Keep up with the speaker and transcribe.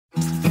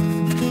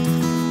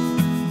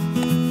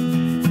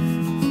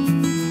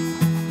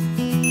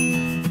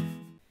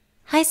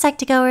Hi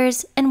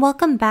Psych2Goers, and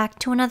welcome back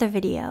to another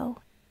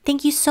video.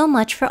 Thank you so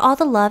much for all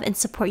the love and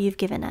support you've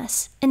given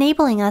us,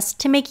 enabling us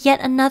to make yet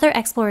another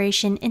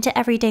exploration into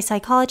everyday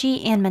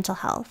psychology and mental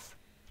health.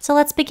 So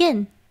let's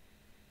begin.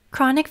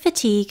 Chronic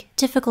fatigue,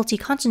 difficulty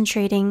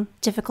concentrating,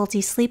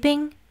 difficulty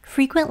sleeping,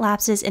 frequent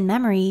lapses in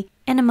memory,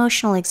 and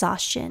emotional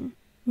exhaustion.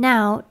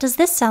 Now, does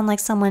this sound like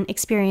someone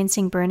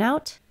experiencing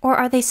burnout? Or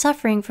are they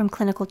suffering from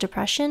clinical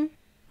depression?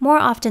 More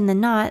often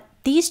than not,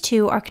 these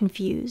two are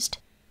confused.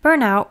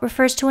 Burnout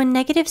refers to a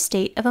negative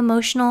state of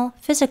emotional,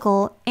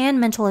 physical, and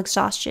mental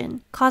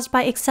exhaustion caused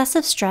by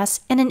excessive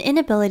stress and an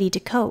inability to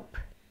cope,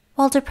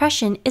 while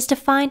depression is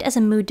defined as a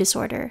mood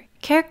disorder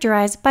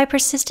characterized by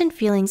persistent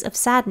feelings of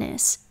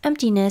sadness,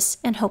 emptiness,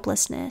 and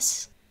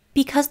hopelessness.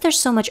 Because there's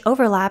so much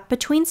overlap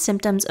between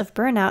symptoms of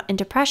burnout and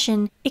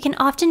depression, it can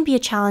often be a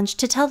challenge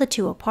to tell the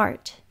two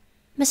apart.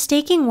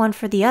 Mistaking one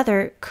for the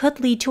other could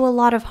lead to a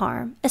lot of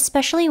harm,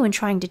 especially when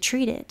trying to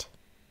treat it.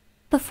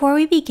 Before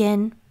we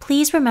begin,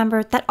 please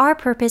remember that our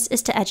purpose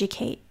is to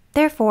educate.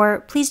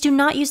 Therefore, please do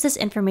not use this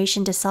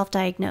information to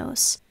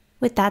self-diagnose.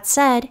 With that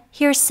said,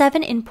 here are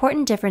 7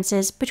 important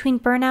differences between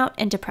burnout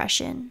and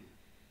depression.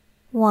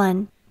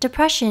 1.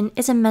 Depression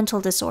is a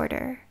mental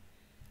disorder.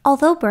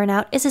 Although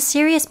burnout is a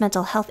serious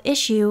mental health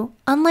issue,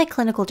 unlike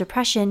clinical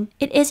depression,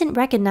 it isn't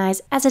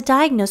recognized as a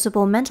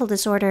diagnosable mental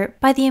disorder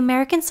by the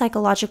American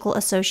Psychological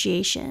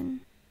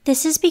Association.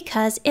 This is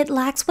because it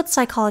lacks what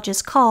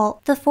psychologists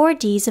call the 4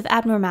 Ds of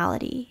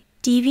abnormality: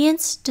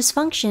 deviance,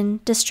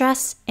 dysfunction,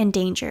 distress, and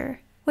danger,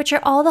 which are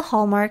all the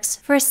hallmarks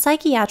for a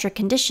psychiatric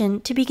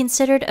condition to be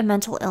considered a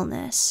mental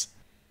illness.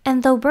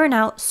 And though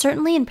burnout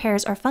certainly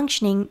impairs our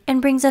functioning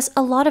and brings us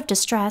a lot of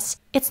distress,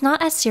 it's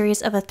not as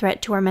serious of a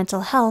threat to our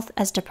mental health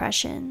as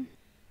depression.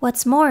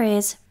 What's more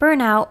is,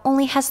 burnout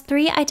only has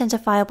 3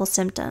 identifiable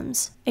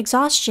symptoms: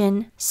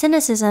 exhaustion,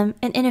 cynicism,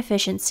 and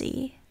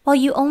inefficiency, while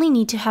you only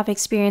need to have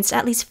experienced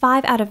at least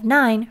 5 out of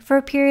 9 for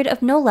a period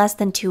of no less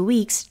than 2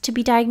 weeks to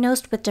be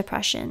diagnosed with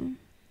depression.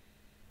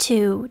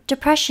 2.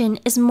 Depression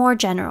is more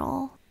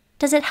general.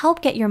 Does it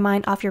help get your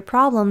mind off your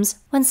problems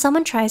when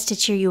someone tries to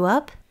cheer you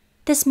up?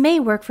 This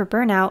may work for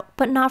burnout,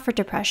 but not for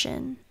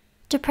depression.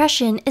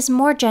 Depression is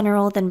more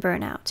general than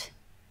burnout.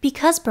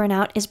 Because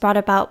burnout is brought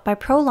about by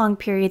prolonged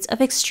periods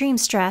of extreme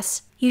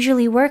stress,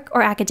 usually work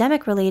or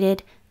academic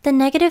related, the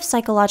negative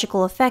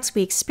psychological effects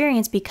we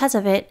experience because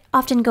of it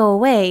often go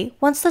away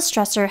once the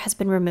stressor has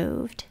been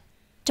removed.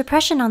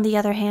 Depression, on the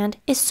other hand,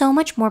 is so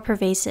much more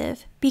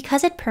pervasive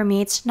because it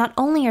permeates not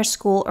only our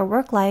school or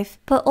work life,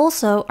 but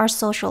also our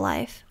social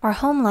life, our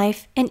home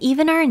life, and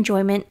even our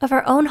enjoyment of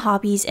our own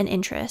hobbies and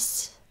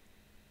interests.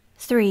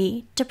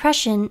 3.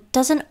 Depression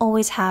doesn't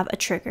always have a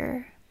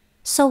trigger.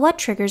 So what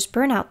triggers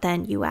burnout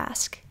then, you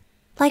ask?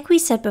 Like we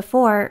said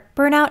before,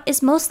 burnout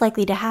is most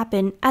likely to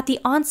happen at the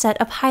onset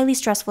of highly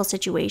stressful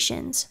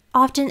situations,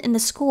 often in the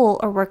school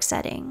or work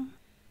setting.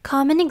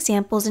 Common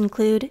examples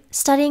include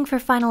studying for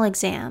final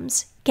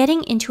exams,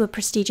 getting into a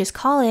prestigious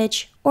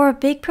college, or a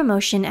big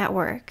promotion at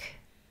work.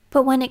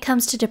 But when it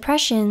comes to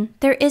depression,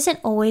 there isn't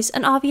always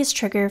an obvious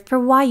trigger for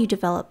why you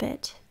develop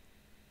it.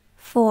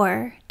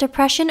 4.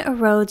 Depression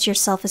erodes your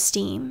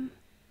self-esteem.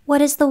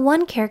 What is the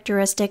one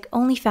characteristic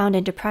only found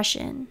in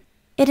depression?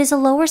 It is a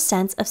lower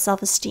sense of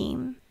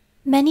self-esteem.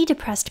 Many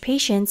depressed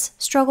patients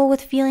struggle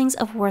with feelings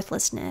of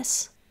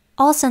worthlessness.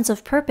 All sense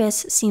of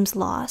purpose seems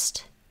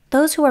lost.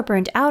 Those who are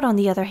burned out, on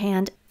the other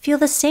hand, feel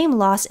the same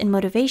loss in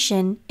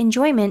motivation,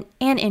 enjoyment,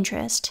 and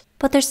interest,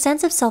 but their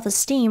sense of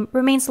self-esteem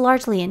remains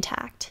largely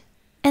intact.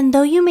 And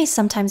though you may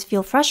sometimes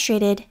feel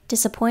frustrated,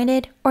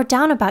 disappointed, or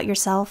down about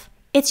yourself,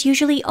 it's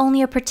usually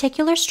only a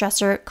particular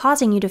stressor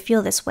causing you to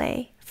feel this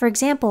way. For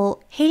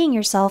example, hating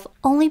yourself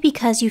only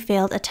because you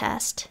failed a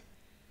test.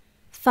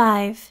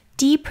 5.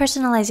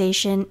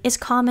 Depersonalization is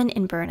common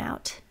in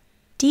burnout.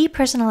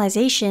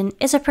 Depersonalization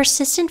is a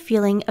persistent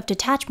feeling of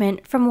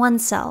detachment from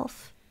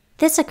oneself.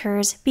 This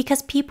occurs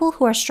because people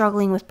who are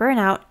struggling with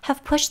burnout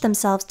have pushed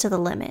themselves to the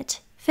limit,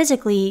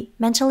 physically,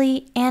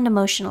 mentally, and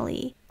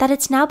emotionally, that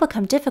it's now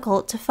become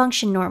difficult to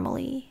function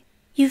normally.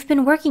 You've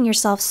been working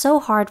yourself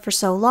so hard for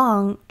so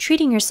long,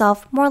 treating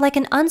yourself more like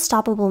an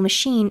unstoppable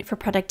machine for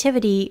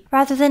productivity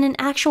rather than an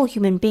actual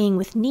human being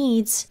with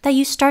needs, that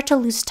you start to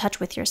lose touch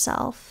with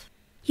yourself.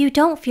 You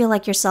don't feel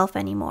like yourself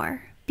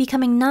anymore,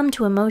 becoming numb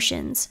to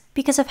emotions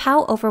because of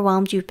how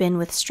overwhelmed you've been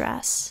with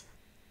stress.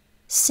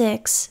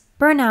 6.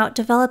 Burnout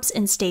develops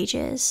in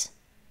stages.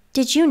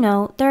 Did you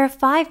know there are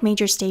 5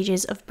 major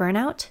stages of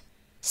burnout?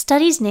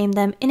 Studies name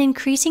them in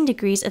increasing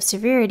degrees of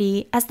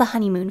severity as the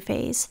honeymoon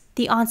phase,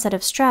 the onset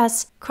of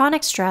stress,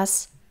 chronic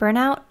stress,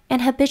 burnout,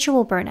 and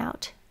habitual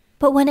burnout.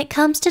 But when it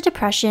comes to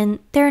depression,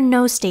 there are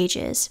no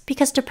stages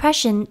because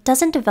depression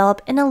doesn't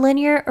develop in a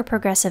linear or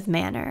progressive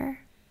manner.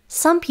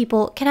 Some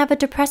people can have a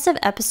depressive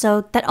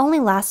episode that only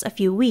lasts a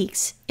few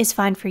weeks, is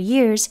fine for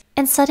years,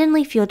 and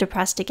suddenly feel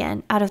depressed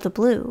again out of the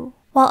blue,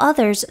 while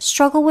others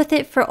struggle with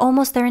it for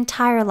almost their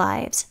entire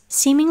lives,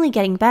 seemingly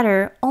getting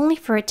better only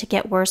for it to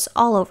get worse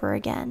all over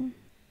again.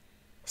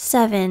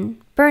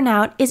 7.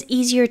 Burnout is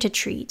easier to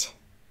treat.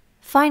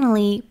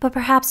 Finally, but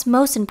perhaps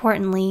most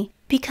importantly,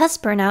 Because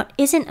burnout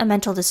isn't a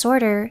mental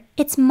disorder,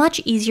 it's much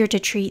easier to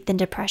treat than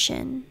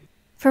depression.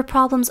 For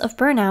problems of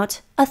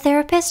burnout, a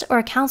therapist or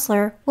a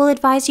counselor will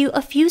advise you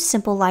a few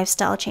simple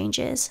lifestyle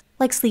changes,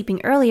 like sleeping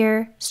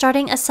earlier,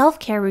 starting a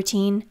self-care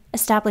routine,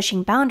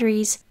 establishing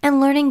boundaries, and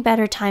learning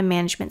better time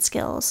management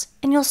skills,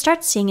 and you'll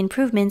start seeing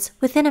improvements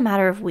within a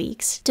matter of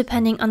weeks,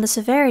 depending on the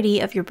severity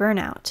of your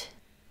burnout.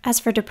 As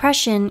for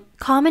depression,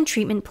 common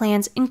treatment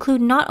plans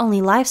include not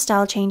only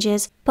lifestyle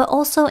changes, but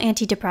also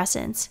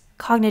antidepressants,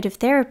 cognitive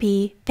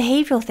therapy,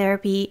 behavioral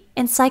therapy,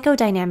 and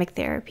psychodynamic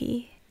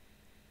therapy.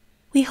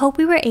 We hope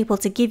we were able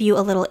to give you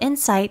a little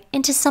insight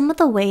into some of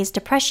the ways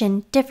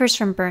depression differs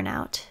from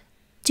burnout.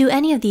 Do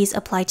any of these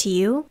apply to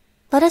you?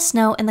 Let us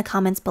know in the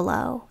comments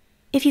below.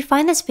 If you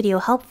find this video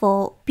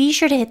helpful, be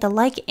sure to hit the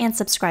like and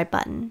subscribe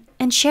button,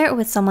 and share it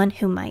with someone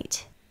who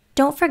might.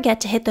 Don't forget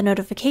to hit the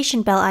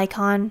notification bell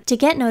icon to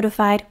get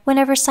notified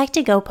whenever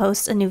Psych2Go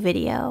posts a new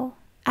video.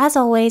 As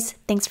always,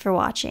 thanks for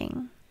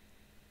watching.